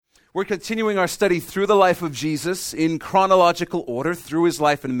We're continuing our study through the life of Jesus in chronological order through his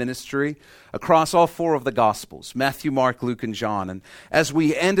life and ministry across all four of the Gospels, Matthew, Mark, Luke, and John. And as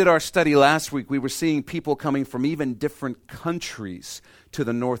we ended our study last week, we were seeing people coming from even different countries to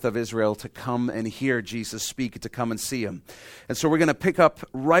the north of Israel to come and hear Jesus speak, to come and see him. And so we're going to pick up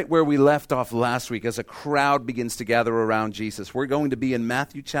right where we left off last week as a crowd begins to gather around Jesus. We're going to be in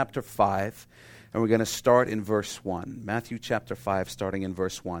Matthew chapter 5. And we're going to start in verse 1. Matthew chapter 5, starting in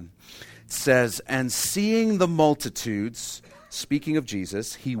verse 1. It says, "And seeing the multitudes," speaking of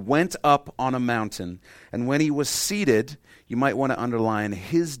Jesus, "he went up on a mountain. And when he was seated," you might want to underline,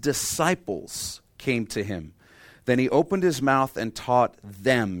 "his disciples came to him. Then he opened his mouth and taught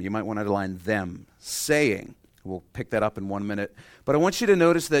them," you might want to underline them, "saying," we'll pick that up in 1 minute. But I want you to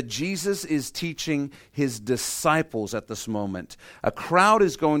notice that Jesus is teaching his disciples at this moment. A crowd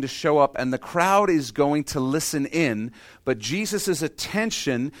is going to show up and the crowd is going to listen in, but Jesus'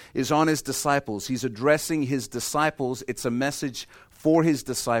 attention is on his disciples. He's addressing his disciples. It's a message for his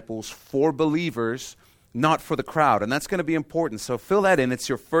disciples, for believers, not for the crowd. And that's going to be important. So fill that in. It's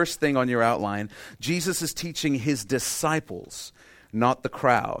your first thing on your outline. Jesus is teaching his disciples, not the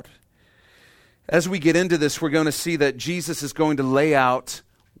crowd. As we get into this, we're going to see that Jesus is going to lay out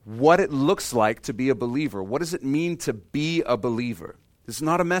what it looks like to be a believer. What does it mean to be a believer? This is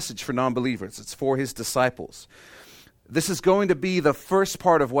not a message for non-believers. It's for his disciples. This is going to be the first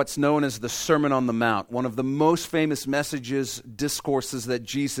part of what's known as the Sermon on the Mount, one of the most famous messages, discourses that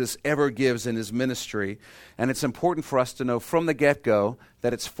Jesus ever gives in his ministry. And it's important for us to know from the get-go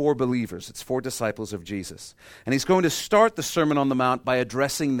that it's for believers. It's for disciples of Jesus. And he's going to start the Sermon on the Mount by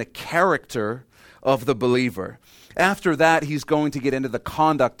addressing the character of the believer. After that, he's going to get into the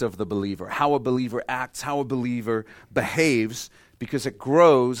conduct of the believer, how a believer acts, how a believer behaves, because it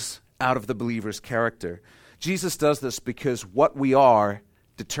grows out of the believer's character. Jesus does this because what we are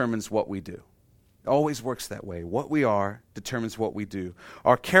determines what we do. It always works that way. What we are determines what we do.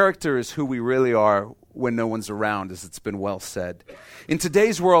 Our character is who we really are when no one's around, as it's been well said. In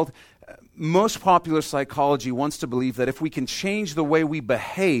today's world, most popular psychology wants to believe that if we can change the way we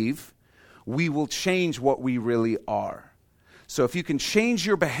behave, we will change what we really are. So if you can change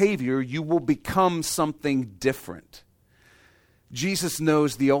your behavior, you will become something different. Jesus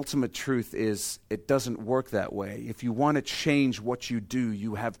knows the ultimate truth is it doesn't work that way. If you want to change what you do,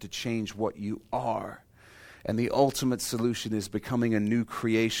 you have to change what you are. And the ultimate solution is becoming a new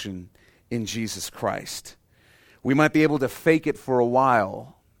creation in Jesus Christ. We might be able to fake it for a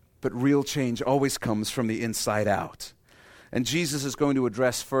while, but real change always comes from the inside out. And Jesus is going to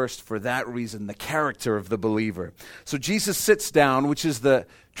address first, for that reason, the character of the believer. So Jesus sits down, which is the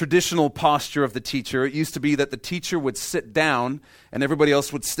traditional posture of the teacher. It used to be that the teacher would sit down and everybody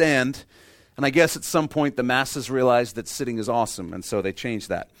else would stand. And I guess at some point the masses realized that sitting is awesome, and so they changed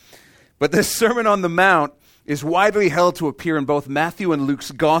that. But this Sermon on the Mount is widely held to appear in both Matthew and Luke's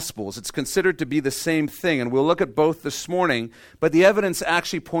Gospels. It's considered to be the same thing, and we'll look at both this morning, but the evidence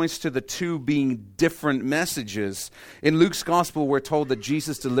actually points to the two being different messages. In Luke's Gospel, we're told that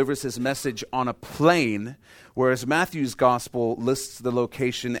Jesus delivers his message on a plain, whereas Matthew's Gospel lists the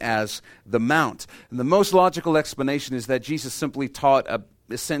location as the Mount. And the most logical explanation is that Jesus simply taught a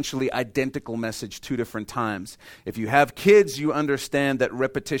essentially identical message two different times. If you have kids, you understand that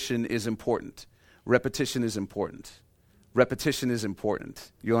repetition is important. Repetition is important. Repetition is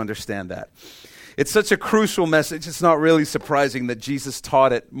important. You'll understand that. It's such a crucial message, it's not really surprising that Jesus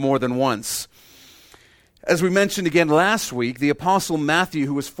taught it more than once. As we mentioned again last week, the Apostle Matthew,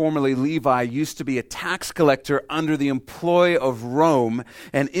 who was formerly Levi, used to be a tax collector under the employ of Rome,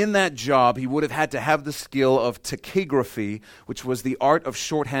 and in that job he would have had to have the skill of tachygraphy, which was the art of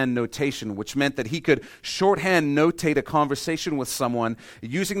shorthand notation, which meant that he could shorthand notate a conversation with someone.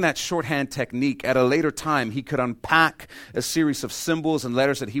 Using that shorthand technique, at a later time he could unpack a series of symbols and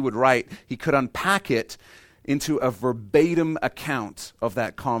letters that he would write. He could unpack it into a verbatim account of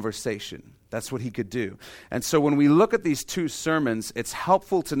that conversation. That's what he could do. And so when we look at these two sermons, it's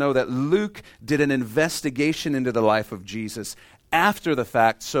helpful to know that Luke did an investigation into the life of Jesus after the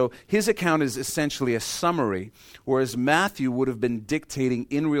fact. So his account is essentially a summary, whereas Matthew would have been dictating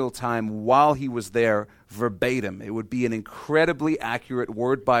in real time while he was there verbatim. It would be an incredibly accurate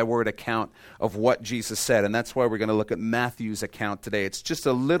word-by-word account of what Jesus said. And that's why we're going to look at Matthew's account today. It's just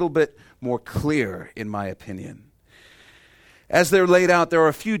a little bit more clear, in my opinion. As they're laid out, there are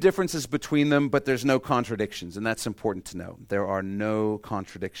a few differences between them, but there's no contradictions, and that's important to know. There are no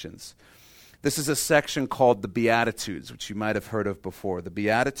contradictions. This is a section called the Beatitudes, which you might have heard of before. The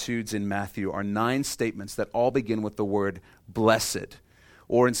Beatitudes in Matthew are 9 statements that all begin with the word blessed,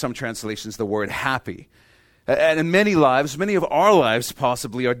 or in some translations, the word happy. And many lives, many of our lives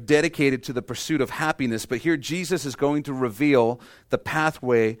possibly, are dedicated to the pursuit of happiness. But here Jesus is going to reveal the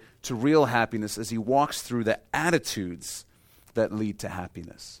pathway to real happiness as he walks through the attitudes that lead to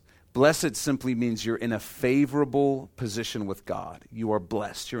happiness. Blessed simply means you're in a favorable position with God. You are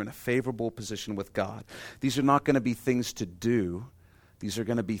blessed. You're in a favorable position with God. These are not going to be things to do. These are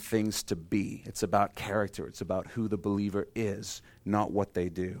going to be things to be. It's about character. It's about who the believer is, not what they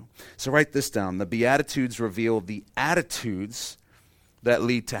do. So write this down. The Beatitudes reveal the attitudes that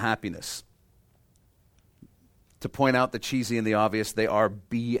lead to happiness. To point out the cheesy and the obvious, they are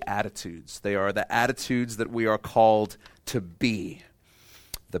Beatitudes. They are the attitudes that we are called to be.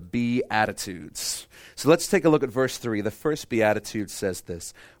 The Beatitudes. So let's take a look at verse 3. The first Beatitude says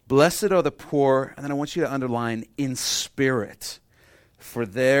this: Blessed are the poor, and then I want you to underline, in spirit, for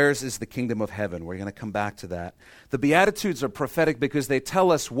theirs is the kingdom of heaven. We're going to come back to that. The Beatitudes are prophetic because they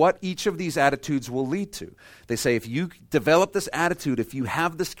tell us what each of these attitudes will lead to. They say if you develop this attitude, if you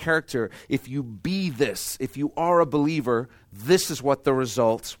have this character, if you be this, if you are a believer, this is what the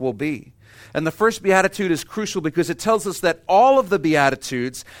results will be. And the first Beatitude is crucial because it tells us that all of the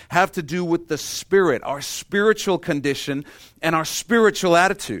Beatitudes have to do with the Spirit, our spiritual condition, and our spiritual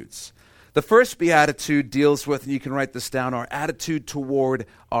attitudes. The first Beatitude deals with, and you can write this down, our attitude toward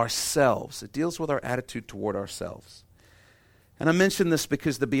ourselves. It deals with our attitude toward ourselves. And I mention this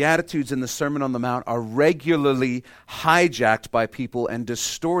because the Beatitudes in the Sermon on the Mount are regularly hijacked by people and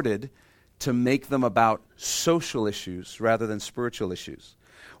distorted to make them about social issues rather than spiritual issues.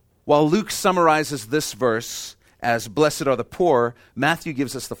 While Luke summarizes this verse as blessed are the poor, Matthew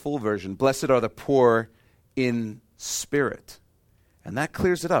gives us the full version. Blessed are the poor in spirit. And that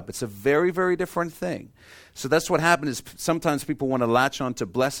clears it up. It's a very, very different thing. So that's what happened is sometimes people want to latch on to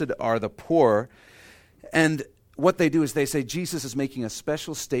blessed are the poor. And what they do is they say Jesus is making a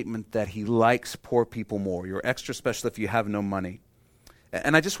special statement that he likes poor people more. You're extra special if you have no money.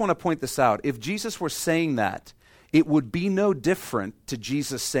 And I just want to point this out. If Jesus were saying that, it would be no different to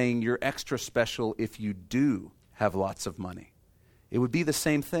Jesus saying you're extra special if you do have lots of money. It would be the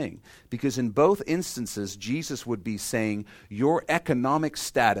same thing, because in both instances, Jesus would be saying your economic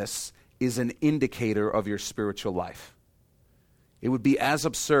status is an indicator of your spiritual life. It would be as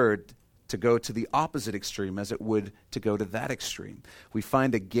absurd to go to the opposite extreme as it would to go to that extreme. We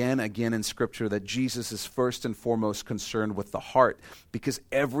find again in Scripture that Jesus is first and foremost concerned with the heart because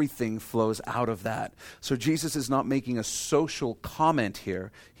everything flows out of that. So Jesus is not making a social comment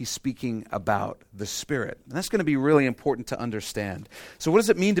here. He's speaking about the Spirit. And that's going to be really important to understand. So what does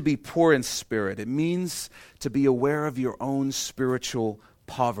it mean to be poor in spirit? It means to be aware of your own spiritual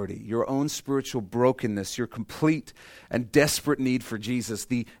poverty, your own spiritual brokenness, your complete and desperate need for Jesus,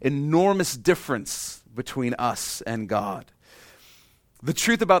 the enormous difference between us and God. The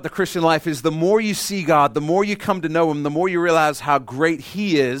truth about the Christian life is the more you see God, the more you come to know him, the more you realize how great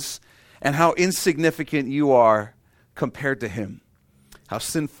he is and how insignificant you are compared to him. How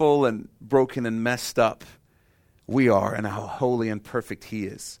sinful and broken and messed up we are and how holy and perfect he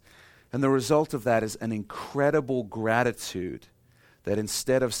is. And the result of that is an incredible gratitude that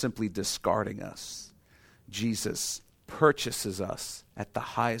instead of simply discarding us, Jesus purchases us at the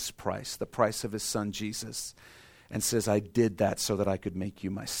highest price, the price of his son Jesus, and says, I did that so that I could make you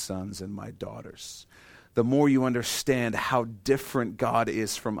my sons and my daughters. The more you understand how different God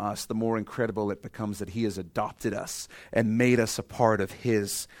is from us, the more incredible it becomes that he has adopted us and made us a part of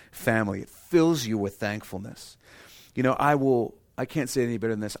his family. It fills you with thankfulness. You know, I can't say any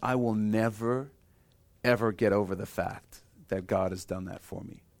better than this. I will never, ever get over the fact that God has done that for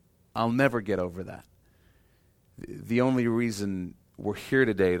me. I'll never get over that. The only reason we're here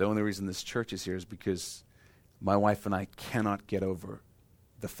today, the only reason this church is here is because my wife and I cannot get over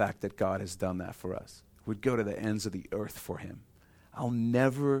the fact that God has done that for us. We'd go to the ends of the earth for him. I'll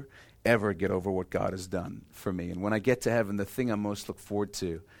never, ever get over what God has done for me. And when I get to heaven, the thing I most look forward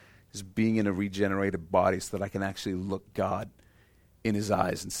to is being in a regenerated body so that I can actually look God in his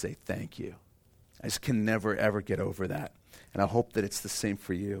eyes and say, thank you. I just can never, ever get over that. And I hope that it's the same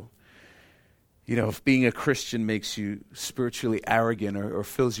for you. You know, if being a Christian makes you spiritually arrogant or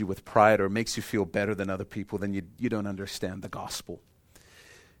fills you with pride or makes you feel better than other people, then you don't understand the gospel.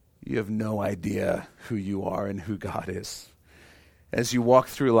 You have no idea who you are and who God is. As you walk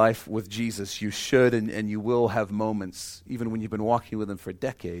through life with Jesus, you should and you will have moments, even when you've been walking with him for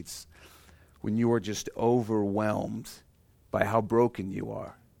decades, when you are just overwhelmed by how broken you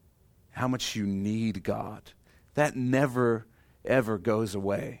are, how much you need God. That never, ever goes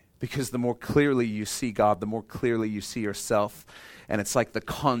away, because the more clearly you see God, the more clearly you see yourself, and it's like the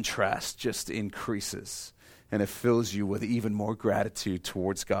contrast just increases. and it fills you with even more gratitude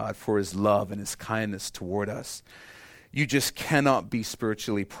towards God for his love and his kindness toward us. You just cannot be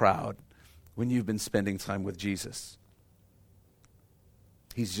spiritually proud when you've been spending time with Jesus.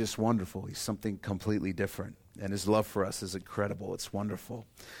 He's just wonderful. He's something completely different. And his love for us is incredible. It's wonderful.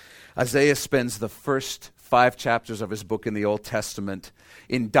 Isaiah spends the first 5 chapters of his book in the Old Testament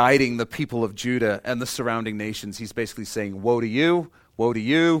indicting the people of Judah and the surrounding nations. He's basically saying, woe to you, woe to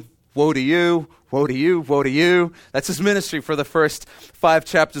you, woe to you, woe to you, woe to you. That's his ministry for the first 5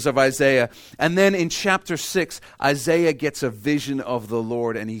 chapters of Isaiah. And then in chapter 6, Isaiah gets a vision of the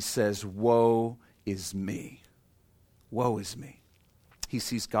Lord and he says, woe is me. Woe is me. He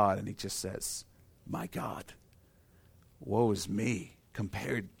sees God and he just says, my God, woe is me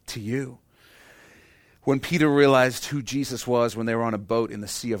compared to you. When Peter realized who Jesus was when they were on a boat in the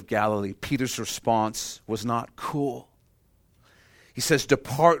Sea of Galilee, Peter's response was not cool. He says,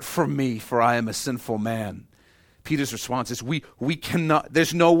 depart from me, for I am a sinful man. Peter's response is, we cannot,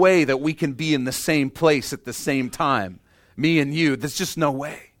 there's no way that we can be in the same place at the same time. Me and you, there's just no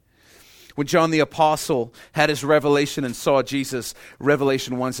way. When John the Apostle had his revelation and saw Jesus,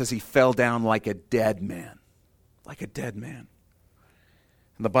 Revelation 1 says he fell down like a dead man. Like a dead man.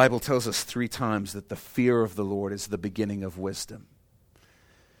 And the Bible tells us 3 times that the fear of the Lord is the beginning of wisdom.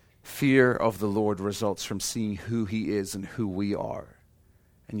 Fear of the Lord results from seeing who he is and who we are.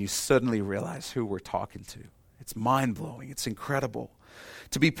 And you suddenly realize who we're talking to. It's mind-blowing. It's incredible.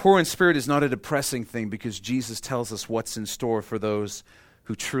 To be poor in spirit is not a depressing thing because Jesus tells us what's in store for those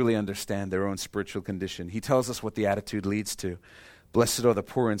who truly understand their own spiritual condition. He tells us what the attitude leads to. Blessed are the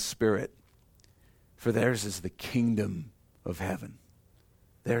poor in spirit, for theirs is the kingdom of heaven.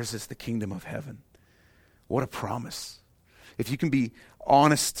 Theirs is the kingdom of heaven. What a promise. If you can be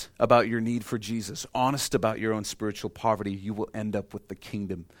honest about your need for Jesus, honest about your own spiritual poverty, you will end up with the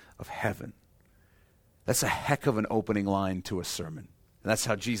kingdom of heaven. That's a heck of an opening line to a sermon. And that's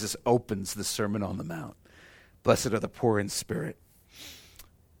how Jesus opens the Sermon on the Mount. Blessed are the poor in spirit,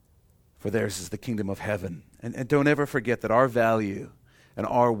 for theirs is the kingdom of heaven. And don't ever forget that our value and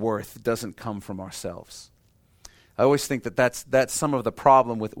our worth doesn't come from ourselves. I always think that that's some of the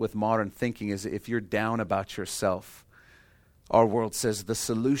problem with modern thinking is if you're down about yourself, our world says the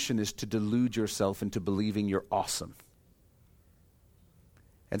solution is to delude yourself into believing you're awesome.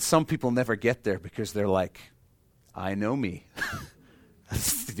 And some people never get there because they're like, I know me.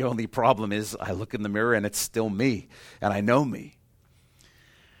 The only problem is I look in the mirror and it's still me, and I know me.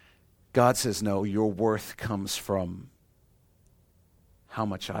 God says, no, your worth comes from how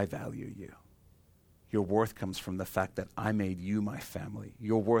much I value you. Your worth comes from the fact that I made you my family.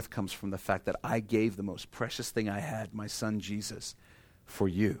 Your worth comes from the fact that I gave the most precious thing I had, my son Jesus, for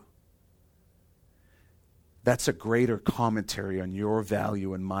you. That's a greater commentary on your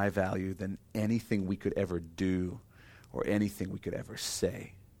value and my value than anything we could ever do or anything we could ever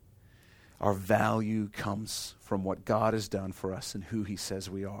say. Our value comes from what God has done for us and who he says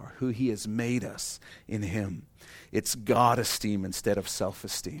we are, who he has made us in him. It's God esteem instead of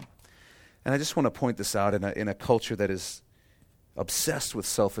self-esteem. And I just want to point this out in a culture that is obsessed with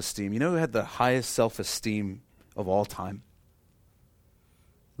self-esteem. You know who had the highest self-esteem of all time?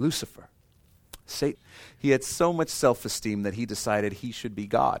 Lucifer. Satan. He had so much self-esteem that he decided he should be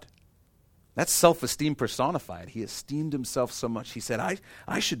God. That's self-esteem personified. He esteemed himself so much, he said,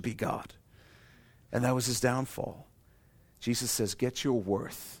 I should be God. And that was his downfall. Jesus says, get your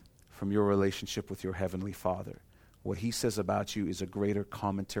worth from your relationship with your heavenly Father. What he says about you is a greater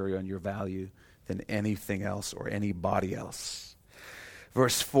commentary on your value than anything else or anybody else.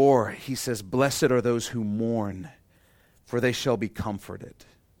 Verse 4, he says, blessed are those who mourn, for they shall be comforted.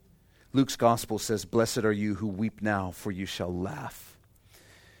 Luke's gospel says, blessed are you who weep now, for you shall laugh.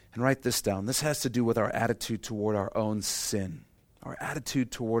 And write this down. This has to do with our attitude toward our own sin. Our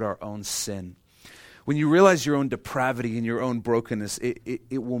attitude toward our own sin. When you realize your own depravity and your own brokenness,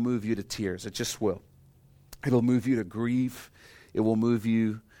 it will move you to tears. It just will. It'll move you to grieve. It will move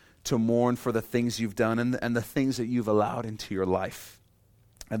you to mourn for the things you've done and the things that you've allowed into your life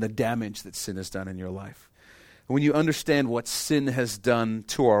and the damage that sin has done in your life. And when you understand what sin has done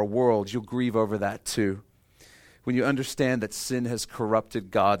to our world, you'll grieve over that too. When you understand that sin has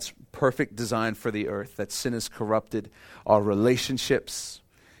corrupted God's perfect design for the earth, that sin has corrupted our relationships,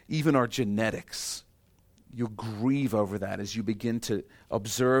 even our genetics, you'll grieve over that as you begin to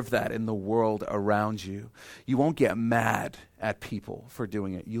observe that in the world around you. You won't get mad at people for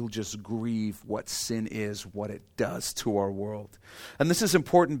doing it. You'll just grieve what sin is, what it does to our world. And this is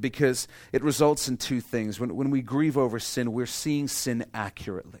important because it results in 2 things. When we grieve over sin, we're seeing sin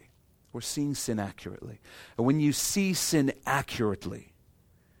accurately. We're seeing sin accurately. And when you see sin accurately,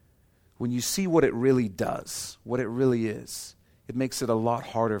 when you see what it really does, what it really is, it makes it a lot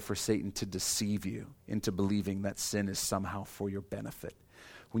harder for Satan to deceive you into believing that sin is somehow for your benefit.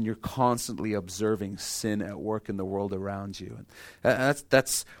 When you're constantly observing sin at work in the world around you. And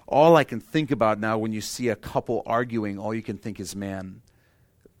that's all I can think about now. When you see a couple arguing, all you can think is, man,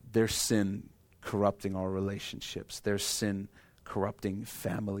 there's sin corrupting our relationships. There's sin corrupting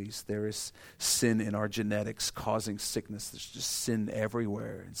families. There is sin in our genetics causing sickness. There's just sin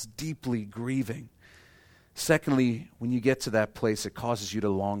everywhere. It's deeply grieving. Secondly, when you get to that place, it causes you to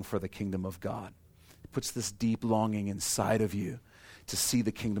long for the kingdom of God. It puts this deep longing inside of you to see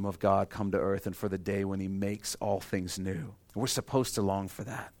the kingdom of God come to earth and for the day when he makes all things new. We're supposed to long for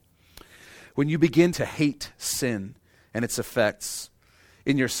that. When you begin to hate sin and its effects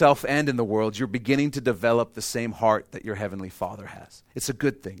in yourself and in the world, you're beginning to develop the same heart that your heavenly Father has. It's a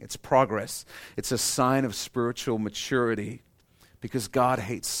good thing. It's progress. It's a sign of spiritual maturity because God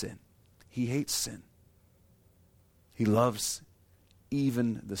hates sin. He hates sin. He loves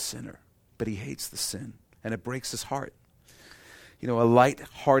even the sinner, but he hates the sin, and it breaks his heart. You know, a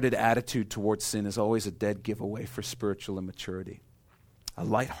light-hearted attitude towards sin is always a dead giveaway for spiritual immaturity. A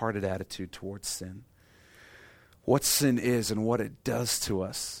light-hearted attitude towards sin. What sin is and what it does to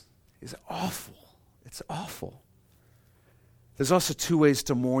us is awful. It's awful. There's also two ways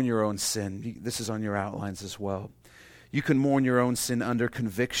to mourn your own sin. This is on your outlines as well. You can mourn your own sin under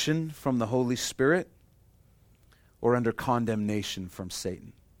conviction from the Holy Spirit or under condemnation from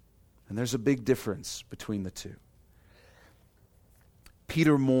Satan. And there's a big difference between the two.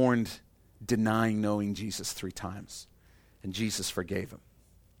 Peter mourned denying knowing Jesus 3 times, and Jesus forgave him.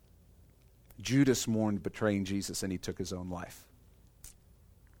 Judas mourned betraying Jesus, and he took his own life.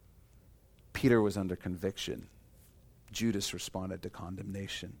 Peter was under conviction. Judas responded to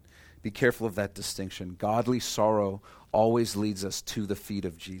condemnation. Be careful of that distinction. Godly sorrow always leads us to the feet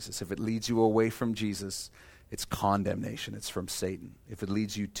of Jesus. If it leads you away from Jesus, it's condemnation. It's from Satan. If it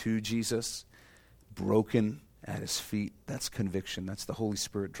leads you to Jesus, broken at his feet, that's conviction. That's the Holy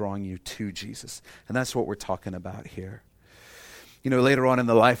Spirit drawing you to Jesus. And that's what we're talking about here. You know, later on in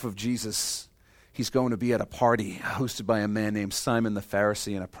the life of Jesus, he's going to be at a party hosted by a man named Simon the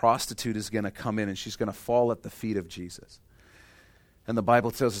Pharisee, and a prostitute is going to come in and she's going to fall at the feet of Jesus. And the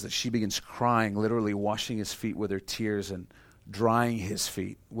Bible tells us that she begins crying, literally washing his feet with her tears and drying his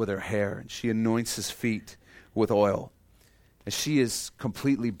feet with her hair. And she anoints his feet with oil. And she is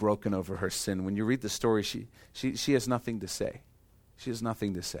completely broken over her sin. When you read the story, she has nothing to say. She has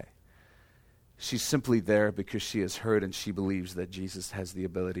nothing to say. She's simply there because she has heard and she believes that Jesus has the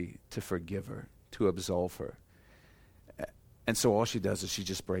ability to forgive her, to absolve her. And so all she does is she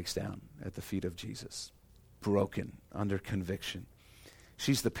just breaks down at the feet of Jesus, broken, under conviction.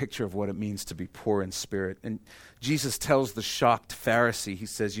 She's the picture of what it means to be poor in spirit. And Jesus tells the shocked Pharisee, he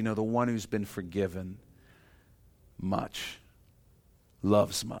says, you know, the one who's been forgiven much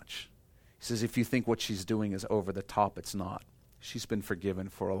loves much. He says, if you think what she's doing is over the top, it's not. She's been forgiven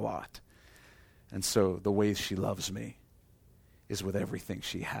for a lot. And so the way she loves me is with everything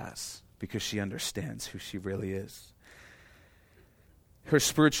she has, because she understands who she really is. Her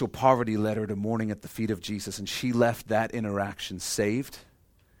spiritual poverty led her to mourning at the feet of Jesus, and she left that interaction saved,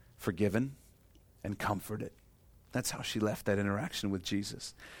 forgiven, and comforted. That's how she left that interaction with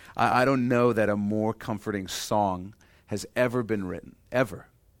Jesus. I don't know that a more comforting song has ever been written, ever,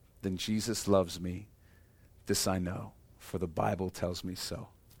 than Jesus loves me, this I know, for the Bible tells me so.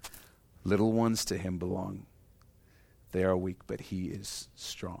 Little ones to him belong. They are weak, but he is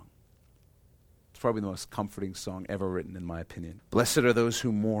strong. It's probably the most comforting song ever written, in my opinion. Blessed are those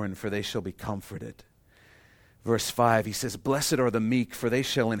who mourn, for they shall be comforted. Verse 5, he says, blessed are the meek, for they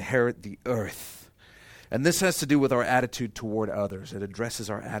shall inherit the earth. And this has to do with our attitude toward others. It addresses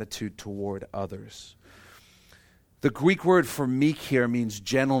our attitude toward others. The Greek word for meek here means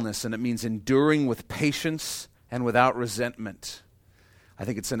gentleness, and it means enduring with patience and without resentment. I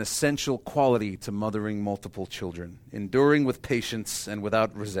think it's an essential quality to mothering multiple children, enduring with patience and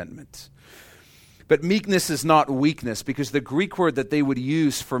without resentment. But meekness is not weakness, because the Greek word that they would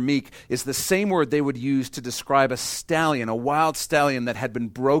use for meek is the same word they would use to describe a stallion, a wild stallion that had been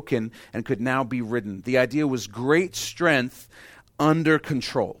broken and could now be ridden. The idea was great strength under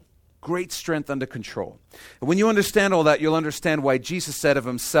control. Great strength under control. And when you understand all that, you'll understand why Jesus said of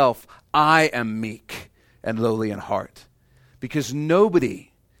himself, I am meek and lowly in heart. Because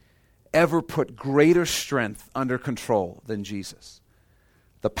nobody ever put greater strength under control than Jesus.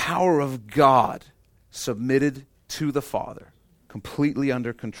 The power of God submitted to the Father, completely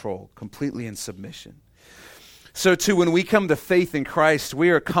under control, completely in submission. So too, when we come to faith in Christ, we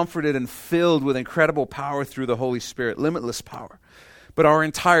are comforted and filled with incredible power through the Holy Spirit, limitless power. but our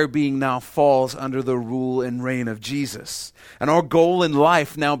entire being now falls under the rule and reign of Jesus. And our goal in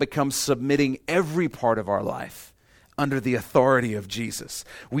life now becomes submitting every part of our life under the authority of Jesus.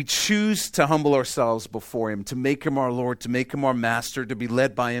 We choose to humble ourselves before him, to make him our Lord, to make him our master, to be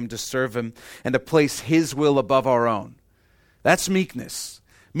led by him, to serve him, and to place his will above our own. That's meekness.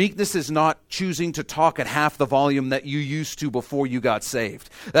 Meekness is not choosing to talk at half the volume that you used to before you got saved.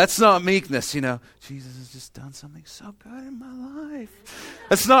 That's not meekness, Jesus has just done something so good in my life.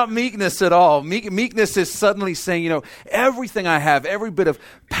 That's not meekness at all. Meekness is suddenly saying, everything I have, every bit of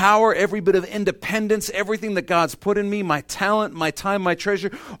power, every bit of independence, everything that God's put in me, my talent, my time, my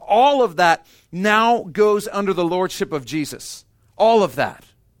treasure, all of that now goes under the lordship of Jesus. All of that.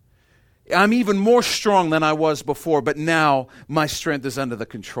 I'm even more strong than I was before, but now my strength is under the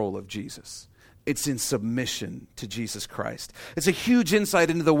control of Jesus. It's in submission to Jesus Christ. It's a huge insight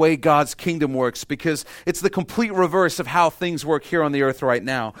into the way God's kingdom works, because it's the complete reverse of how things work here on the earth right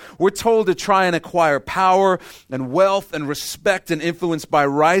now. We're told to try and acquire power and wealth and respect and influence by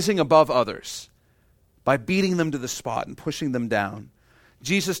rising above others, by beating them to the spot and pushing them down.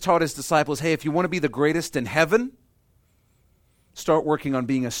 Jesus taught his disciples, hey, if you want to be the greatest in heaven, start working on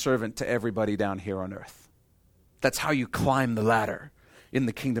being a servant to everybody down here on earth. That's how you climb the ladder in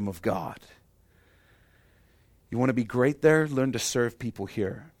the kingdom of God. You want to be great there? Learn to serve people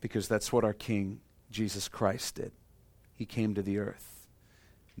here, because that's what our King, Jesus Christ, did. He came to the earth,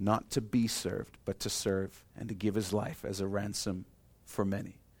 not to be served, but to serve and to give his life as a ransom for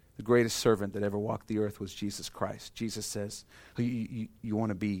many. The greatest servant that ever walked the earth was Jesus Christ. Jesus says, you want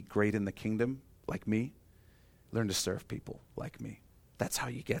to be great in the kingdom like me? Learn to serve people like me. That's how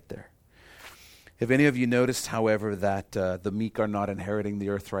you get there. Have any of you noticed, however, that the meek are not inheriting the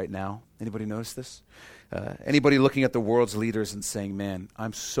earth right now? Anybody notice this? Anybody looking at the world's leaders and saying, man,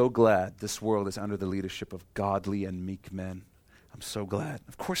 I'm so glad this world is under the leadership of godly and meek men. I'm so glad.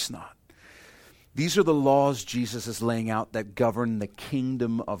 Of course not. These are the laws Jesus is laying out that govern the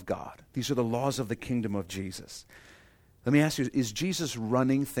kingdom of God. These are the laws of the kingdom of Jesus. Let me ask you, is Jesus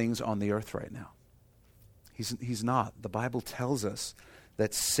running things on the earth right now? He's not. The Bible tells us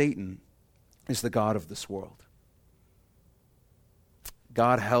that Satan is the god of this world.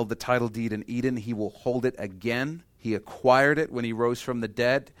 God held the title deed in Eden. He will hold it again. He acquired it when he rose from the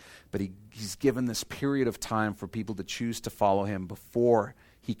dead, but he's given this period of time for people to choose to follow him before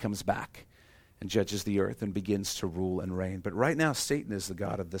he comes back and judges the earth and begins to rule and reign. But right now, Satan is the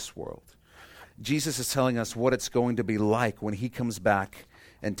god of this world. Jesus is telling us what it's going to be like when he comes back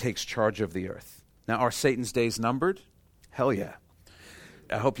and takes charge of the earth. Now, are Satan's days numbered? Hell yeah.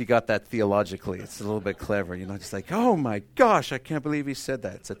 I hope you got that theologically. It's a little bit clever, just like, oh my gosh, I can't believe he said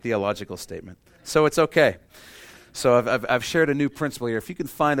that. It's a theological statement. So it's okay. So I've shared a new principle here. If you can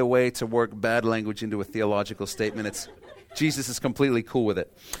find a way to work bad language into a theological statement, Jesus is completely cool with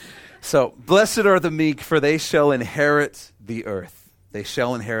it. So, blessed are the meek, for they shall inherit the earth. They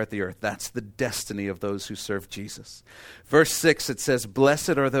shall inherit the earth. That's the destiny of those who serve Jesus. Verse 6, it says,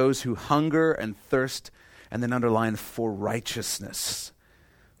 blessed are those who hunger and thirst, and then underline, for righteousness,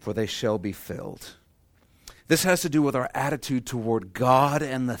 for they shall be filled. This has to do with our attitude toward God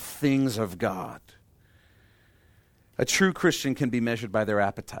and the things of God. A true Christian can be measured by their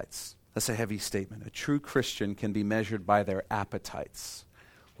appetites. That's a heavy statement. A true Christian can be measured by their appetites,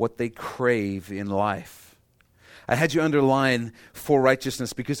 what they crave in life. I had you underline for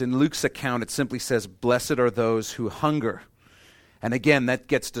righteousness because in Luke's account it simply says, blessed are those who hunger. And again, that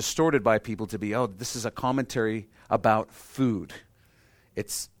gets distorted by people to be, this is a commentary about food.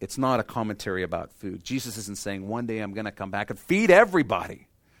 It's not a commentary about food. Jesus isn't saying one day I'm going to come back and feed everybody.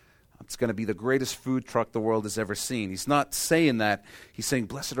 It's going to be the greatest food truck the world has ever seen. He's not saying that. He's saying,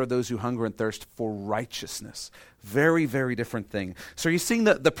 blessed are those who hunger and thirst for righteousness. Very, very different thing. So you're seeing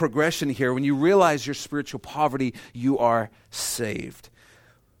the progression here. When you realize your spiritual poverty, you are saved.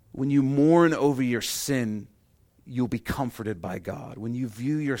 When you mourn over your sin, you'll be comforted by God. When you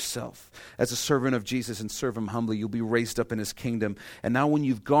view yourself as a servant of Jesus and serve him humbly, you'll be raised up in his kingdom. And now when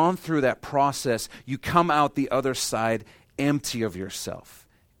you've gone through that process, you come out the other side empty of yourself.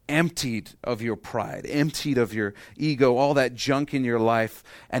 Emptied of your pride, emptied of your ego, all that junk in your life,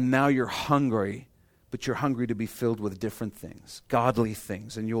 and now you're hungry, but you're hungry to be filled with different things, godly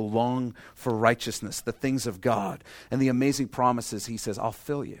things, and you'll long for righteousness, the things of God. And the amazing promise is, he says, I'll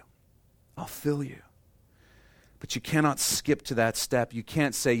fill you. I'll fill you. But you cannot skip to that step. You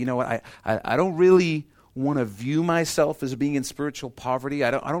can't say, you know what, I don't really want to view myself as being in spiritual poverty.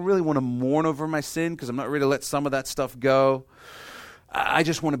 I don't really want to mourn over my sin because I'm not ready to let some of that stuff go. I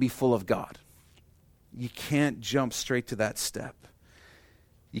just want to be full of God. You can't jump straight to that step.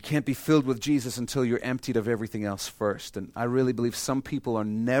 You can't be filled with Jesus until you're emptied of everything else first. And I really believe some people are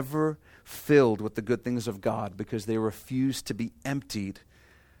never filled with the good things of God because they refuse to be emptied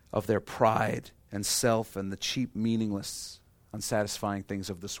of their pride and self and the cheap, meaningless, unsatisfying things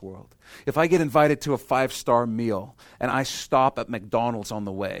of this world. If I get invited to a 5-star meal and I stop at McDonald's on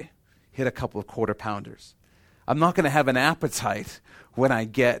the way, hit a couple of quarter pounders, I'm not going to have an appetite when I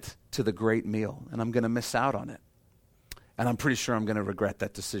get to the great meal, and I'm going to miss out on it. And I'm pretty sure I'm going to regret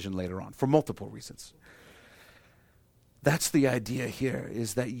that decision later on for multiple reasons. That's the idea here,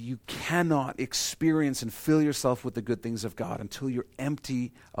 is that you cannot experience and fill yourself with the good things of God until you're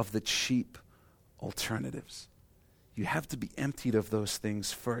empty of the cheap alternatives. You have to be emptied of those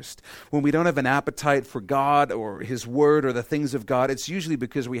things first. When we don't have an appetite for God or His Word or the things of God, it's usually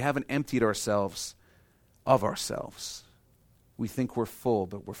because we haven't emptied ourselves of ourselves. We think we're full,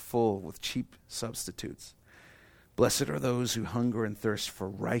 but we're full with cheap substitutes. Blessed are those who hunger and thirst for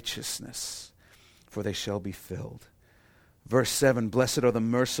righteousness, for they shall be filled. Verse 7, blessed are the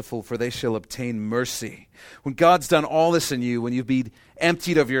merciful, for they shall obtain mercy. When God's done all this in you, when you've been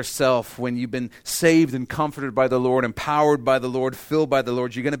emptied of yourself, when you've been saved and comforted by the Lord, empowered by the Lord, filled by the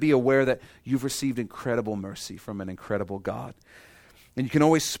Lord, you're going to be aware that you've received incredible mercy from an incredible God. And you can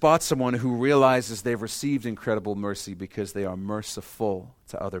always spot someone who realizes they've received incredible mercy because they are merciful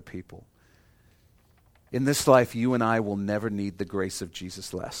to other people. In this life, you and I will never need the grace of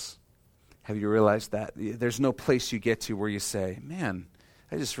Jesus less. Have you realized that? There's no place you get to where you say, man,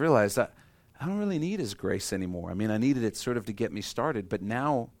 I just realized that I don't really need His grace anymore. I mean, I needed it sort of to get me started, but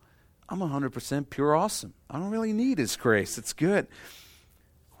now I'm 100% pure awesome. I don't really need His grace. It's good.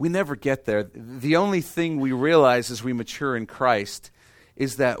 We never get there. The only thing we realize as we mature in Christ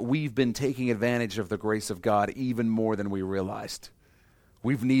is that we've been taking advantage of the grace of God even more than we realized.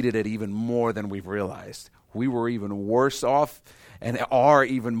 We've needed it even more than we've realized. We were even worse off and are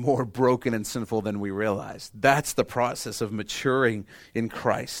even more broken and sinful than we realized. That's the process of maturing in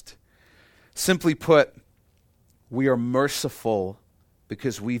Christ. Simply put, we are merciful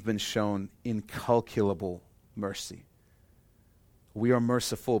because we've been shown incalculable mercy. We are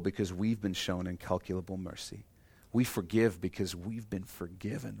merciful because we've been shown incalculable mercy. We forgive because we've been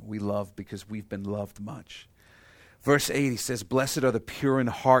forgiven. We love because we've been loved much. Verse 8, he says, blessed are the pure in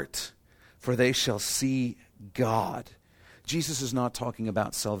heart, for they shall see God. Jesus is not talking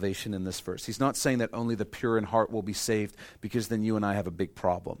about salvation in this verse. He's not saying that only the pure in heart will be saved, because then you and I have a big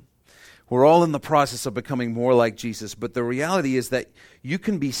problem. We're all in the process of becoming more like Jesus, but the reality is that you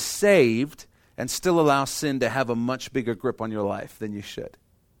can be saved and still allow sin to have a much bigger grip on your life than you should.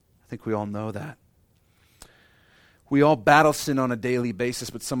 I think we all know that. We all battle sin on a daily basis,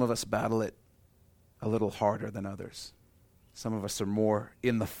 but some of us battle it a little harder than others. Some of us are more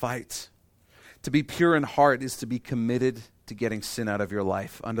in the fight. To be pure in heart is to be committed to getting sin out of your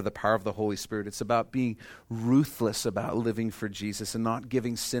life under the power of the Holy Spirit. It's about being ruthless about living for Jesus and not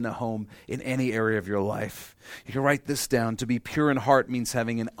giving sin a home in any area of your life. You can write this down. To be pure in heart means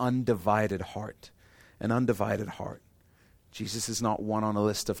having an undivided heart. An undivided heart. Jesus is not one on a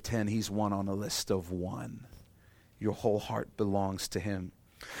list of 10. He's one on a list of 1. Your whole heart belongs to Him.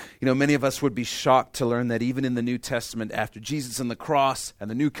 You know, many of us would be shocked to learn that even in the New Testament, after Jesus and the cross and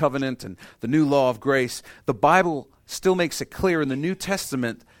the new covenant and the new law of grace, the Bible still makes it clear in the New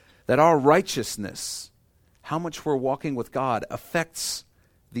Testament that our righteousness, how much we're walking with God, affects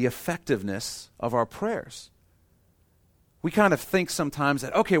the effectiveness of our prayers. We kind of think sometimes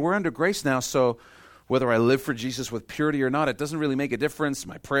that, okay, we're under grace now, so whether I live for Jesus with purity or not, it doesn't really make a difference.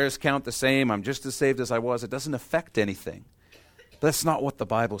 My prayers count the same. I'm just as saved as I was. It doesn't affect anything. That's not what the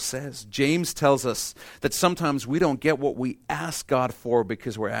Bible says. James tells us that sometimes we don't get what we ask God for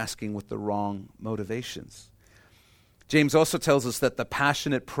because we're asking with the wrong motivations. James also tells us that the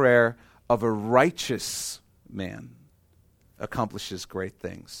passionate prayer of a righteous man accomplishes great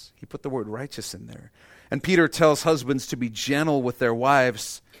things. He put the word righteous in there. And Peter tells husbands to be gentle with their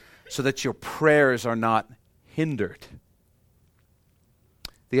wives so that your prayers are not hindered.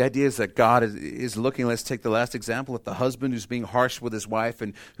 The idea is that God is looking, let's take the last example, at the husband who's being harsh with his wife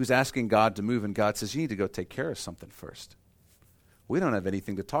and who's asking God to move, and God says, you need to go take care of something first. We don't have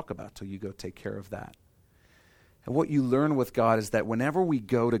anything to talk about till you go take care of that. And what you learn with God is that whenever we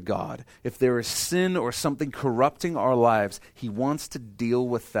go to God, if there is sin or something corrupting our lives, He wants to deal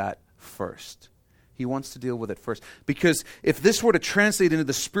with that first. He wants to deal with it first. Because if this were to translate into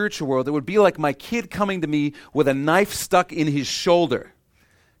the spiritual world, it would be like my kid coming to me with a knife stuck in his shoulder.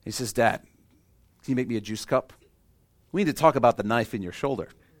 He says, Dad, can you make me a juice cup? We need to talk about the knife in your shoulder.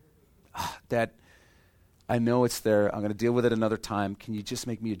 Dad, I know it's there. I'm going to deal with it another time. Can you just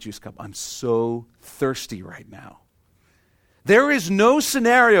make me a juice cup? I'm so thirsty right now. There is no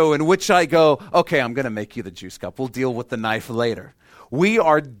scenario in which I go, okay, I'm going to make you the juice cup. We'll deal with the knife later. We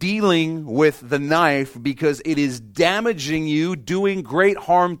are dealing with the knife because it is damaging you, doing great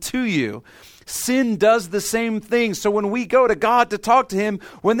harm to you. Sin does the same thing. So when we go to God to talk to him,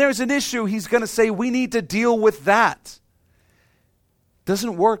 when there's an issue, he's going to say, we need to deal with that.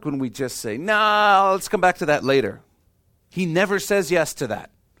 Doesn't work when we just say, nah, let's come back to that later. He never says yes to that,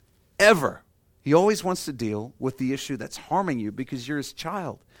 ever. He always wants to deal with the issue that's harming you because you're his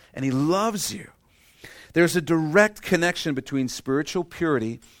child and he loves you. There's a direct connection between spiritual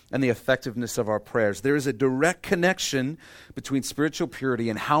purity and the effectiveness of our prayers. There is a direct connection between spiritual purity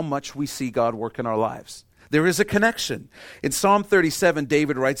and how much we see God work in our lives. There is a connection. In Psalm 37,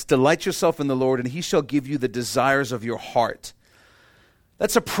 David writes, "Delight yourself in the Lord, and he shall give you the desires of your heart."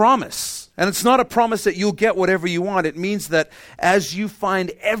 That's a promise. And it's not a promise that you'll get whatever you want. It means that as you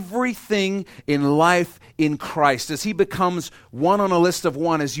find everything in life in Christ, as he becomes one on a list of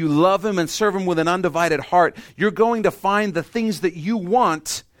one, as you love him and serve him with an undivided heart, you're going to find the things that you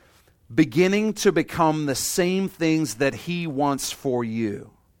want beginning to become the same things that he wants for you.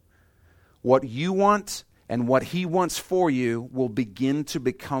 What you want and what he wants for you will begin to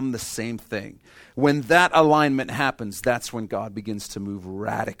become the same thing. When that alignment happens, that's when God begins to move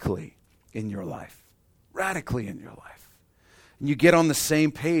radically in your life. Radically in your life. And you get on the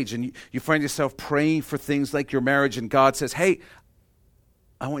same page and you find yourself praying for things like your marriage, and God says, hey,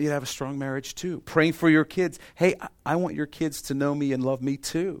 I want you to have a strong marriage too. Praying for your kids. Hey, I want your kids to know me and love me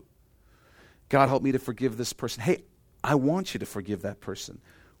too. God, help me to forgive this person. Hey, I want you to forgive that person.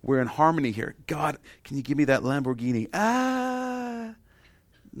 We're in harmony here. God, can you give me that Lamborghini?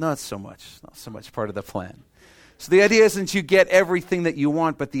 Not so much part of the plan. So the idea isn't you get everything that you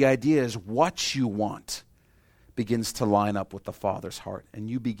want, but the idea is what you want begins to line up with the Father's heart, and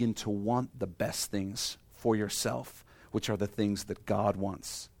you begin to want the best things for yourself, which are the things that God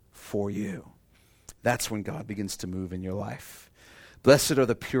wants for you. That's when God begins to move in your life. Blessed are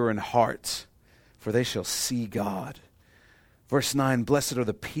the pure in heart, for they shall see God. Verse 9, blessed are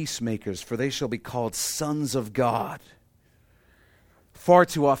the peacemakers, for they shall be called sons of God. Far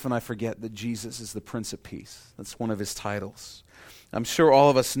too often I forget that Jesus is the Prince of Peace. That's one of his titles. I'm sure all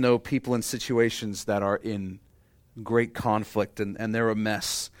of us know people in situations that are in great conflict and they're a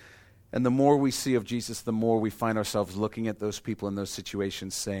mess. And the more we see of Jesus, the more we find ourselves looking at those people in those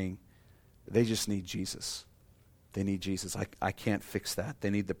situations saying, they just need Jesus. They need Jesus. I can't fix that. They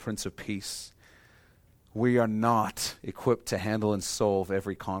need the Prince of Peace. We are not equipped to handle and solve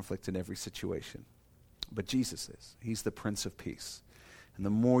every conflict in every situation. But Jesus is. He's the Prince of Peace. And the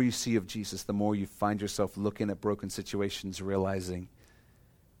more you see of Jesus, the more you find yourself looking at broken situations, realizing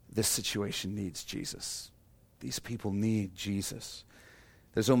this situation needs Jesus. These people need Jesus.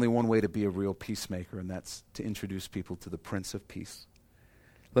 There's only one way to be a real peacemaker, and that's to introduce people to the Prince of Peace.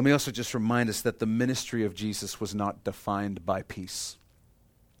 Let me also just remind us that the ministry of Jesus was not defined by peace.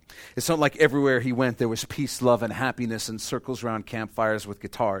 It's not like everywhere he went there was peace, love, and happiness and circles around campfires with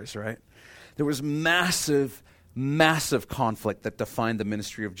guitars, right? There was massive conflict that defined the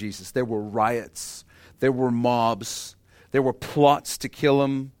ministry of Jesus. There were riots. There were mobs. There were plots to kill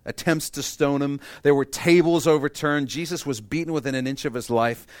him, attempts to stone him. There were tables overturned. Jesus was beaten within an inch of his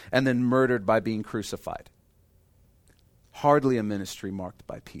life and then murdered by being crucified. Hardly a ministry marked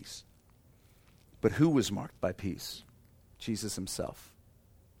by peace. But who was marked by peace? Jesus himself.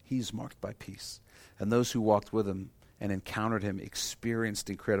 He's marked by peace. And those who walked with him and encountered him experienced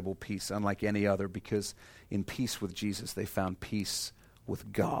incredible peace, unlike any other, because in peace with Jesus, they found peace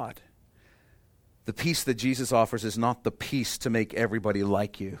with God. The peace that Jesus offers is not the peace to make everybody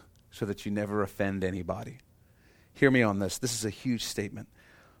like you so that you never offend anybody. Hear me on this. This is a huge statement.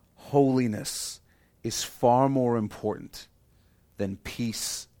 Holiness is far more important than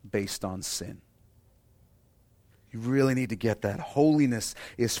peace based on sin. You really need to get that. Holiness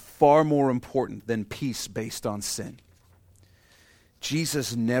is far more important than peace based on sin.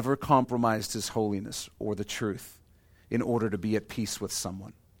 Jesus never compromised his holiness or the truth in order to be at peace with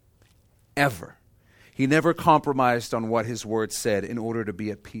someone. Ever. He never compromised on what his word said in order to be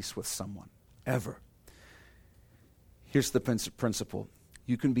at peace with someone. Ever. Here's the principle.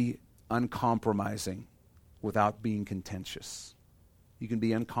 You can be uncompromising without being contentious. You can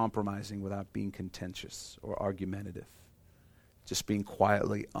be uncompromising without being contentious or argumentative. Just being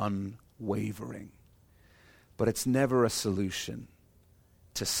quietly unwavering. But it's never a solution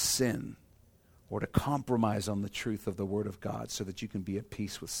to sin or to compromise on the truth of the Word of God so that you can be at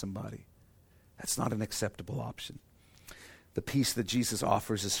peace with somebody. That's not an acceptable option. The peace that Jesus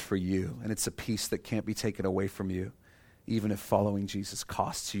offers is for you, and it's a peace that can't be taken away from you, even if following Jesus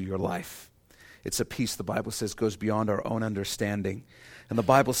costs you your life. It's a peace, the Bible says, goes beyond our own understanding. And the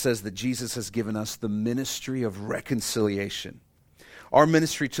Bible says that Jesus has given us the ministry of reconciliation. Our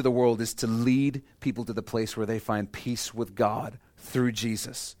ministry to the world is to lead people to the place where they find peace with God through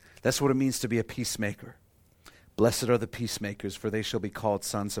Jesus. That's what it means to be a peacemaker. Blessed are the peacemakers, for they shall be called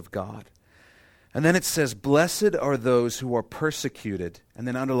sons of God. And then it says, blessed are those who are persecuted, and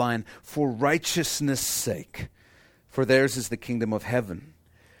then underline, for righteousness' sake, for theirs is the kingdom of heaven.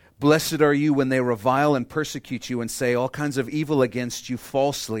 Blessed are you when they revile and persecute you and say all kinds of evil against you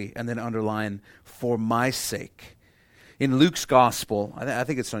falsely, and then underline, for my sake. In Luke's gospel, I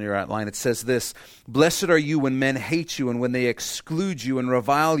think it's on your outline, it says this, blessed are you when men hate you and when they exclude you and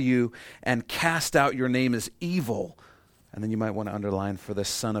revile you and cast out your name as evil. And then you might want to underline, for the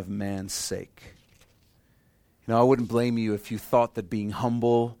Son of Man's sake. You know, I wouldn't blame you if you thought that being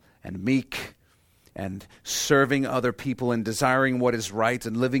humble and meek and serving other people and desiring what is right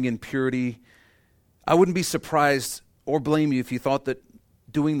and living in purity, I wouldn't be surprised or blame you if you thought that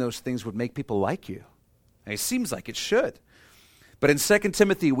doing those things would make people like you. And it seems like it should. But in 2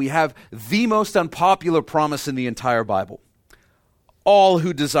 Timothy, we have the most unpopular promise in the entire Bible. All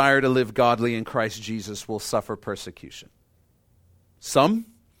who desire to live godly in Christ Jesus will suffer persecution. Some?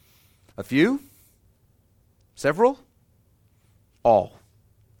 A few? Several? All.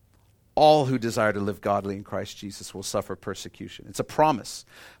 All who desire to live godly in Christ Jesus will suffer persecution. It's a promise.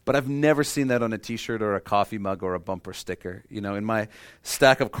 But I've never seen that on a t-shirt or a coffee mug or a bumper sticker. You know, in my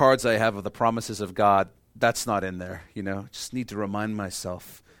stack of cards I have of the promises of God, that's not in there. You know, just need to remind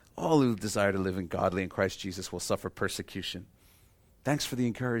myself, all who desire to live in godly in Christ Jesus will suffer persecution. Thanks for the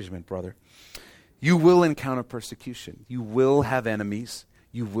encouragement, brother. You will encounter persecution. You will have enemies.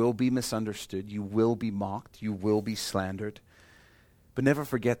 You will be misunderstood. You will be mocked. You will be slandered. But never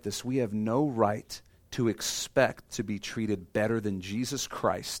forget this. We have no right to expect to be treated better than Jesus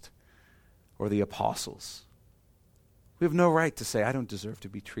Christ or the apostles. We have no right to say, I don't deserve to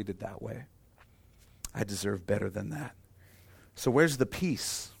be treated that way. I deserve better than that. So where's the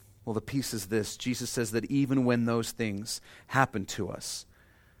peace? Well, the peace is this. Jesus says that even when those things happen to us,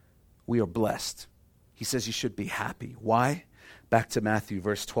 we are blessed. He says you should be happy. Why? Back to Matthew,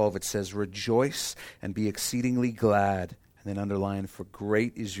 verse 12, it says, rejoice and be exceedingly glad. And then underline, for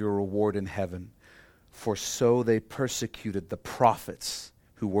great is your reward in heaven. For so they persecuted the prophets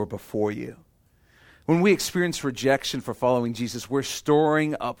who were before you. When we experience rejection for following Jesus, we're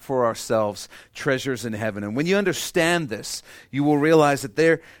storing up for ourselves treasures in heaven. And when you understand this, you will realize that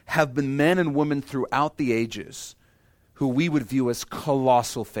there have been men and women throughout the ages who we would view as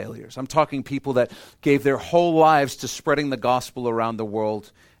colossal failures. I'm talking people that gave their whole lives to spreading the gospel around the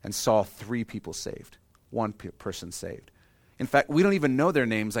world and saw 3 people saved, 1 person saved. In fact, we don't even know their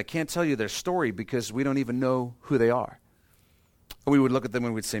names. I can't tell you their story because we don't even know who they are. We would look at them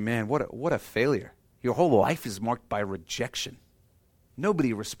and we'd say, man, what a failure. Your whole life is marked by rejection.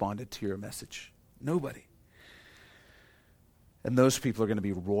 Nobody responded to your message. Nobody. And those people are going to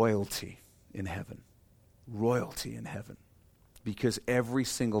be royalty in heaven. Royalty in heaven. Because every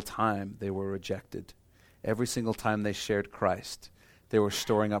single time they were rejected, every single time they shared Christ, they were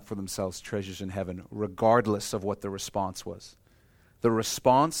storing up for themselves treasures in heaven, regardless of what the response was. The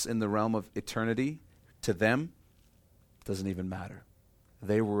response in the realm of eternity to them doesn't even matter.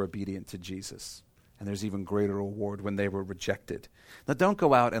 They were obedient to Jesus. And there's even greater reward when they were rejected. Now, don't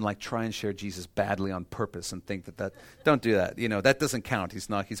go out and try and share Jesus badly on purpose and think that don't do that. You know, that doesn't count. He's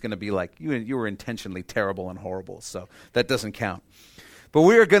going to be like, you were intentionally terrible and horrible, so that doesn't count. But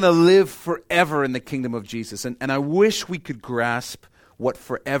we are going to live forever in the kingdom of Jesus. And I wish we could grasp what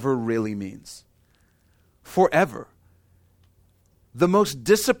forever really means. Forever. The most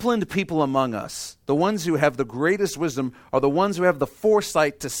disciplined people among us, the ones who have the greatest wisdom, are the ones who have the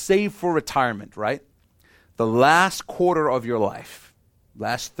foresight to save for retirement, right? The last quarter of your life,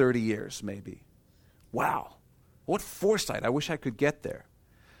 last 30 years maybe. Wow, what foresight. I wish I could get there.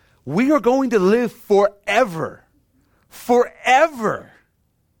 We are going to live forever. Forever.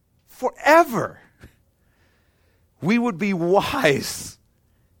 Forever. We would be wise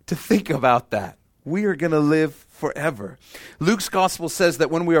to think about that. We are going to live forever. Luke's gospel says that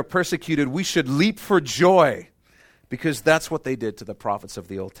when we are persecuted, we should leap for joy because that's what they did to the prophets of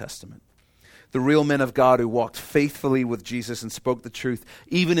the Old Testament. The real men of God who walked faithfully with Jesus and spoke the truth,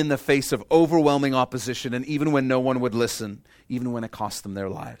 even in the face of overwhelming opposition and even when no one would listen, even when it cost them their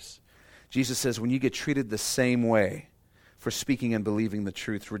lives. Jesus says, when you get treated the same way for speaking and believing the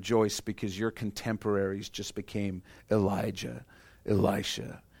truth, rejoice because your contemporaries just became Elijah,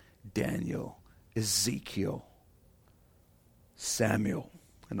 Elisha, Daniel, Ezekiel, Samuel,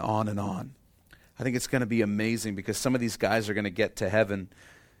 and on and on. I think it's going to be amazing because some of these guys are going to get to heaven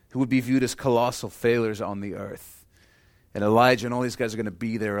who would be viewed as colossal failures on the earth. And Elijah and all these guys are going to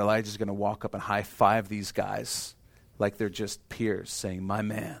be there. Elijah's going to walk up and high-five these guys like they're just peers, saying, my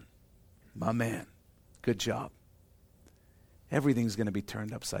man, good job. Everything's going to be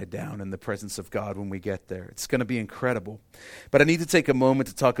turned upside down in the presence of God when we get there. It's going to be incredible. But I need to take a moment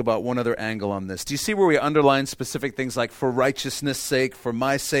to talk about one other angle on this. Do you see where we underline specific things like for righteousness' sake, for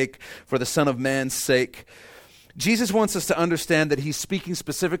my sake, for the Son of Man's sake? Jesus wants us to understand that he's speaking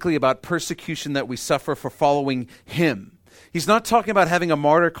specifically about persecution that we suffer for following him. He's not talking about having a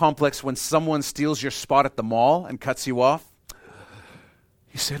martyr complex when someone steals your spot at the mall and cuts you off.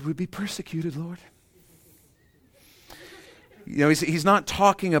 He said we'd be persecuted, Lord. You know, he's not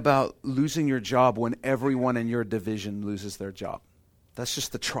talking about losing your job when everyone in your division loses their job. That's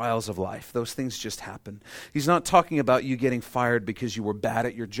just the trials of life. Those things just happen. He's not talking about you getting fired because you were bad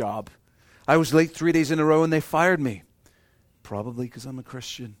at your job. I was late 3 days in a row and they fired me. Probably because I'm a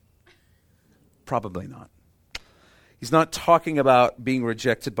Christian. Probably not. He's not talking about being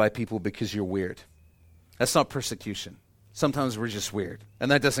rejected by people because you're weird. That's not persecution. Sometimes we're just weird,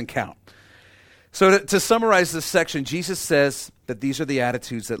 and that doesn't count. So to summarize this section, Jesus says that these are the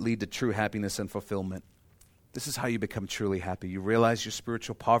attitudes that lead to true happiness and fulfillment. This is how you become truly happy. You realize your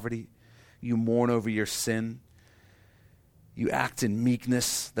spiritual poverty. You mourn over your sin. You act in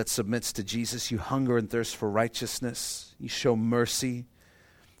meekness that submits to Jesus. You hunger and thirst for righteousness. You show mercy.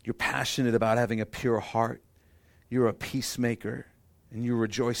 You're passionate about having a pure heart. You're a peacemaker, and you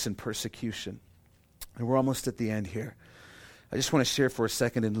rejoice in persecution. And we're almost at the end here. I just want to share for a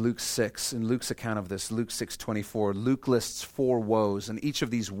second in Luke 6, in Luke's account of this, Luke 6:24. Luke lists 4 woes, and each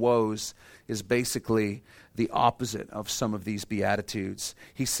of these woes is basically the opposite of some of these beatitudes.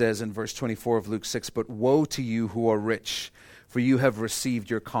 He says in verse 24 of Luke 6, "But woe to you who are rich, for you have received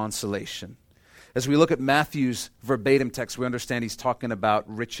your consolation." As we look at Matthew's verbatim text, we understand he's talking about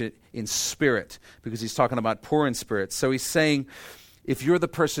rich in spirit, because he's talking about poor in spirit. So he's saying, if you're the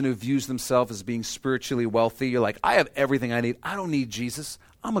person who views themselves as being spiritually wealthy, you're like, I have everything I need. I don't need Jesus.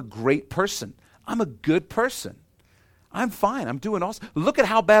 I'm a great person. I'm a good person. I'm fine. I'm doing awesome. Look at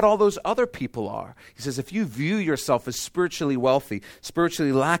how bad all those other people are. He says, if you view yourself as spiritually wealthy,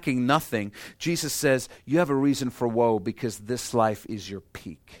 spiritually lacking nothing, Jesus says, you have a reason for woe because this life is your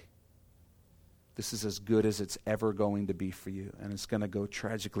peak. This is as good as it's ever going to be for you, and it's going to go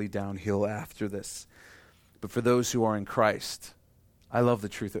tragically downhill after this. But for those who are in Christ, I love the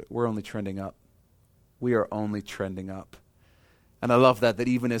truth that we're only trending up. We are only trending up. And I love that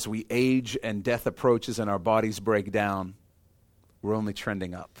even as we age and death approaches and our bodies break down, we're only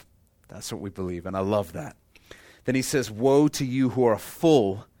trending up. That's what we believe, and I love that. Then he says, woe to you who are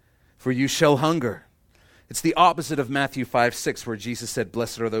full, for you shall hunger. It's the opposite of Matthew 5:6, where Jesus said,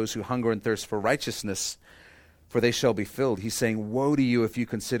 blessed are those who hunger and thirst for righteousness, for they shall be filled. He's saying, woe to you if you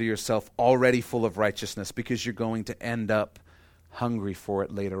consider yourself already full of righteousness, because you're going to end up hungry for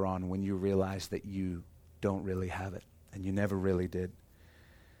it later on when you realize that you don't really have it, and you never really did.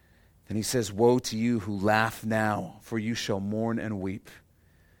 Then he says, woe to you who laugh now, for you shall mourn and weep.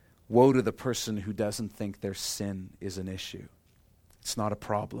 Woe to the person who doesn't think their sin is an issue. It's not a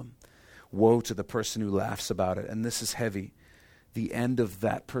problem. Woe to the person who laughs about it. And this is heavy. The end of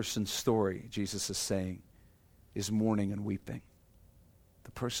that person's story, Jesus is saying, is mourning and weeping.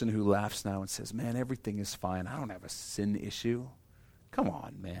 The person who laughs now and says, man, everything is fine. I don't have a sin issue. Come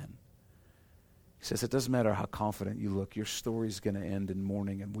on, man. He says, it doesn't matter how confident you look. Your story's going to end in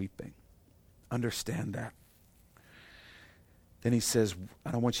mourning and weeping. Understand that. Then he says,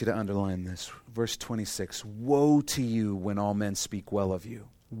 and I want you to underline this, verse 26, woe to you when all men speak well of you.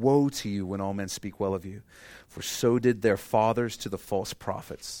 Woe to you when all men speak well of you, for so did their fathers to the false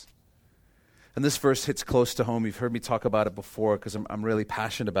prophets. And this verse hits close to home. You've heard me talk about it before because I'm really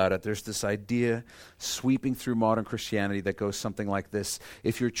passionate about it. There's this idea sweeping through modern Christianity that goes something like this.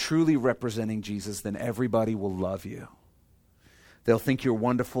 If you're truly representing Jesus, then everybody will love you. They'll think you're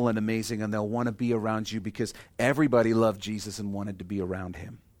wonderful and amazing, and they'll want to be around you because everybody loved Jesus and wanted to be around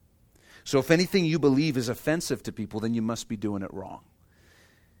him. So if anything you believe is offensive to people, then you must be doing it wrong.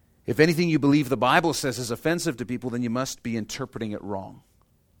 If anything you believe the Bible says is offensive to people, then you must be interpreting it wrong.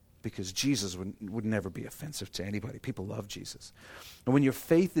 Because Jesus would never be offensive to anybody. People love Jesus. And when your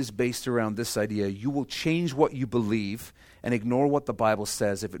faith is based around this idea, you will change what you believe and ignore what the Bible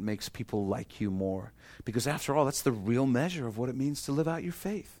says if it makes people like you more. Because after all, that's the real measure of what it means to live out your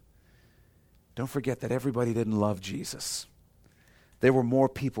faith. Don't forget that everybody didn't love Jesus. There were more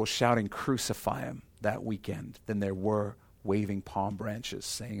people shouting, crucify him, that weekend than there were waving palm branches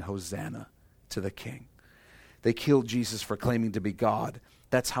saying, Hosanna to the King. They killed Jesus for claiming to be God.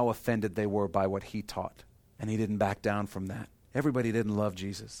 That's how offended they were by what he taught. And he didn't back down from that. Everybody didn't love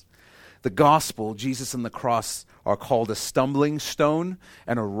Jesus. The gospel, Jesus and the cross, are called a stumbling stone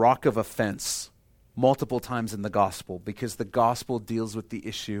and a rock of offense multiple times in the gospel, because the gospel deals with the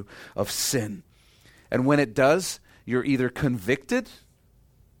issue of sin. And when it does, you're either convicted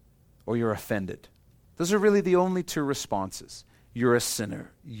or you're offended. Those are really the only two responses. You're a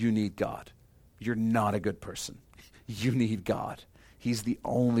sinner. You need God. You're not a good person. You need God. He's the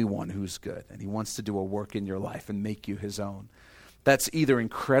only one who's good, and he wants to do a work in your life and make you his own. That's either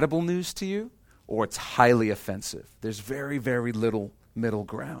incredible news to you or it's highly offensive. There's very, very little middle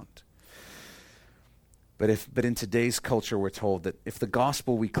ground. But in today's culture, we're told that if the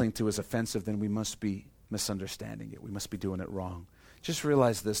gospel we cling to is offensive, then we must be misunderstanding it. We must be doing it wrong. Just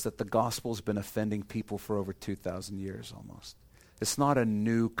realize this, that the gospel's been offending people for over 2,000 years almost. It's not a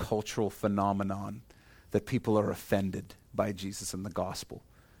new cultural phenomenon that people are offended by Jesus and the gospel.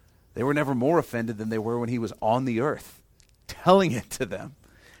 They were never more offended than they were when he was on the earth, telling it to them.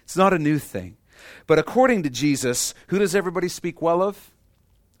 It's not a new thing. But according to Jesus, who does everybody speak well of?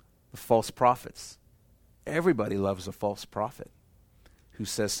 The false prophets. Everybody loves a false prophet who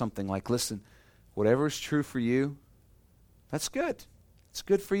says something like, listen, whatever is true for you, that's good. It's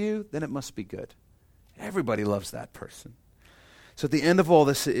good for you, then it must be good. Everybody loves that person. So at the end of all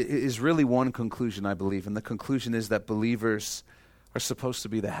this is really one conclusion, I believe, and the conclusion is that believers are supposed to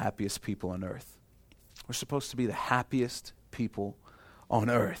be the happiest people on earth. We're supposed to be the happiest people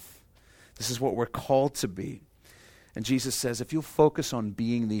on earth. This is what we're called to be. And Jesus says, if you'll focus on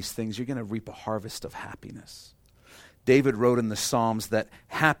being these things, you're going to reap a harvest of happiness. David wrote in the Psalms that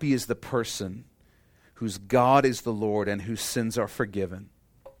happy is the person whose God is the Lord and whose sins are forgiven.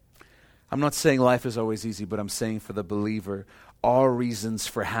 I'm not saying life is always easy, but I'm saying for the believer, our reasons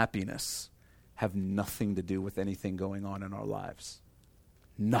for happiness have nothing to do with anything going on in our lives.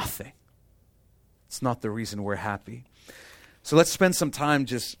 Nothing. It's not the reason we're happy. So let's spend some time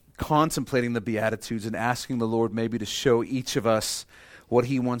just contemplating the Beatitudes and asking the Lord maybe to show each of us what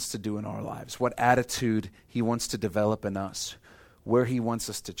he wants to do in our lives, what attitude he wants to develop in us, where he wants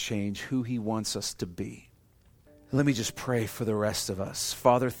us to change, who he wants us to be. Let me just pray for the rest of us.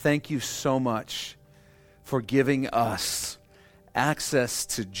 Father, thank you so much for giving us access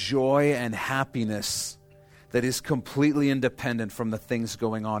to joy and happiness that is completely independent from the things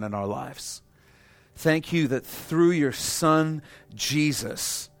going on in our lives. Thank you that through your Son,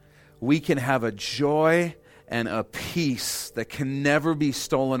 Jesus, we can have a joy and a peace that can never be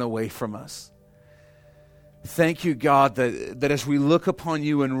stolen away from us. Thank you, God, that as we look upon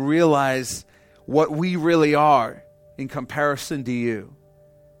you and realize what we really are in comparison to you,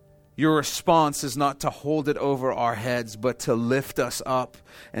 your response is not to hold it over our heads, but to lift us up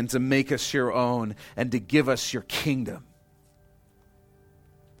and to make us your own and to give us your kingdom.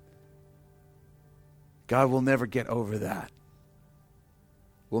 God, we'll never get over that.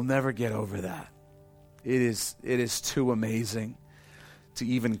 We'll never get over that. It is too amazing to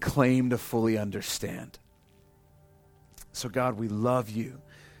even claim to fully understand. So God, we love you,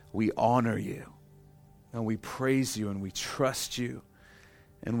 we honor you, and we praise you, and we trust you,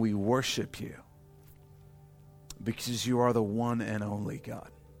 and we worship you, because you are the one and only God.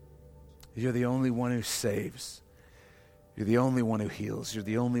 You're the only one who saves. You're the only one who heals. You're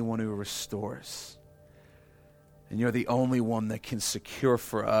the only one who restores. And you're the only one that can secure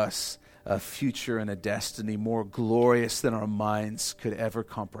for us a future and a destiny more glorious than our minds could ever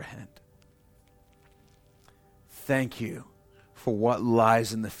comprehend. Thank you for what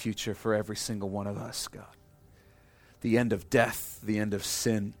lies in the future for every single one of us, God. The end of death, the end of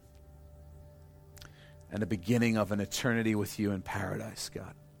sin, and the beginning of an eternity with you in paradise,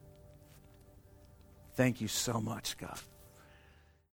 God. Thank you so much, God.